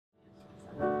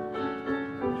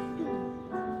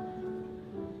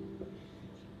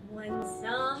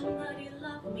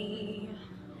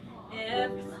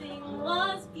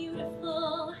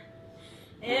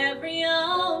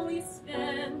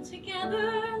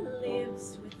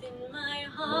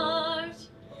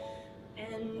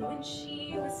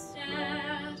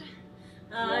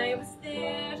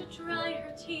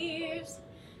tears.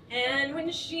 And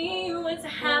when she was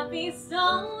happy, so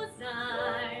was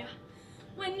I.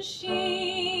 When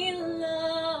she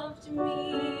loved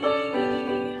me.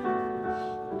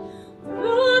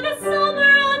 Through the summer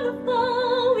and the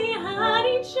fall, we had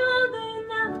each other,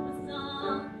 that was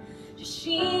all. Just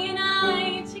she and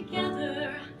I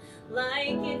together, like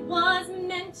it was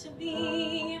meant to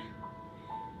be.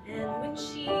 And when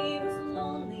she was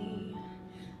lonely,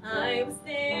 I was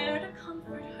there to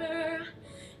comfort her,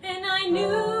 and I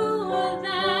knew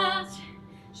that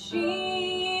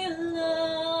she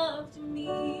loved me.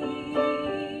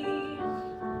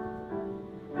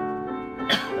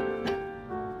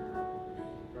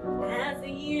 As the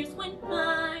years went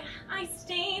by, I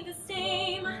stayed the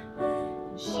same.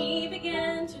 She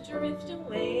began to drift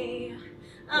away.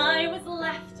 I was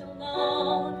left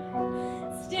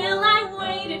alone. Still I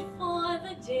waited for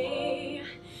the day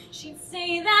she'd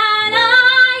say that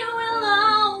I will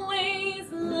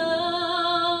always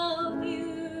love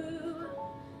you.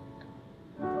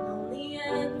 Lonely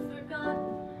and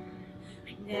forgotten,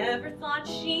 I never thought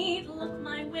she'd look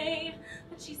my way,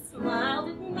 but she smiled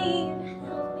at me and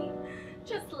held me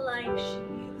just like she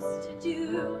used to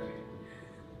do.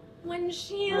 When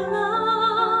she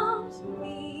loved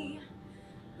me,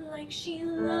 like she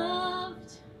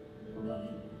loved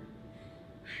me.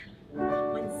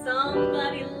 When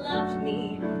somebody loved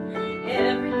me,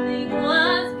 everything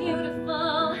was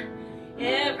beautiful.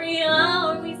 Every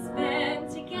hour we spent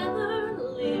together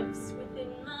lives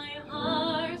within my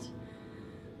heart.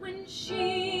 When she